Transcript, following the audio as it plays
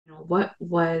what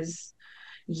was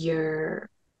your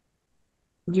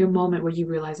moment where you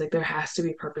realized like there has to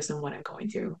be purpose in what I'm going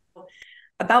through?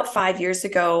 About 5 years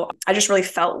ago, I just really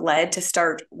felt led to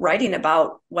start writing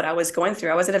about what I was going through.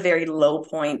 I was at a very low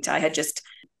point. I had just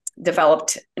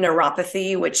developed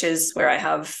neuropathy, which is where I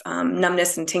have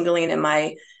numbness and tingling in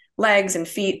my legs and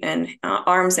feet and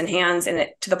arms and hands, and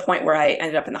to the point where I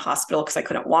ended up in the hospital because I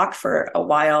couldn't walk for a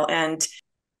while. And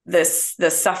the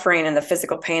suffering and the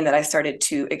physical pain that I started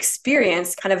to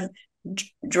experience kind of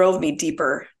drove me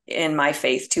deeper in my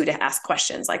faith too, to ask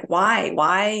questions like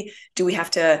why do we have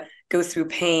to go through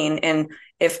pain? And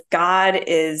if God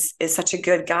is such a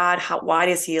good God, why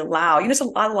does he allow, there's a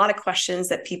lot of questions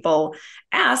that people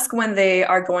ask when they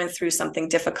are going through something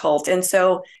difficult. And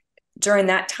so during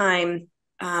that time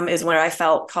is when I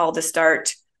felt called to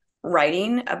start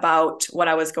writing about what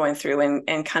I was going through,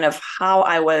 and kind of how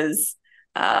I was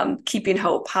keeping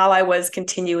hope, how I was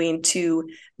continuing to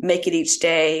make it each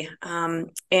day,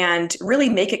 and really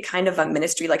make it kind of a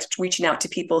ministry, like reaching out to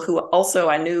people who also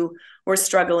I knew were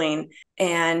struggling.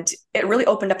 And it really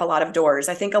opened up a lot of doors.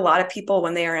 I think a lot of people,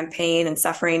 when they are in pain and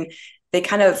suffering, they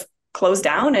kind of close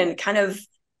down and kind of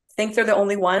think they're the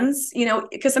only ones,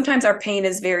 because sometimes our pain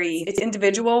is it's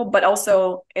individual, but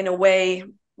also in a way,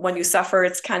 when you suffer,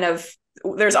 it's kind of,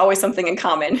 there's always something in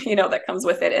common, that comes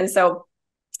with it. And so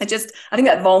I think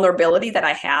that vulnerability that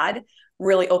I had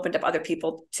really opened up other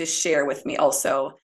people to share with me also.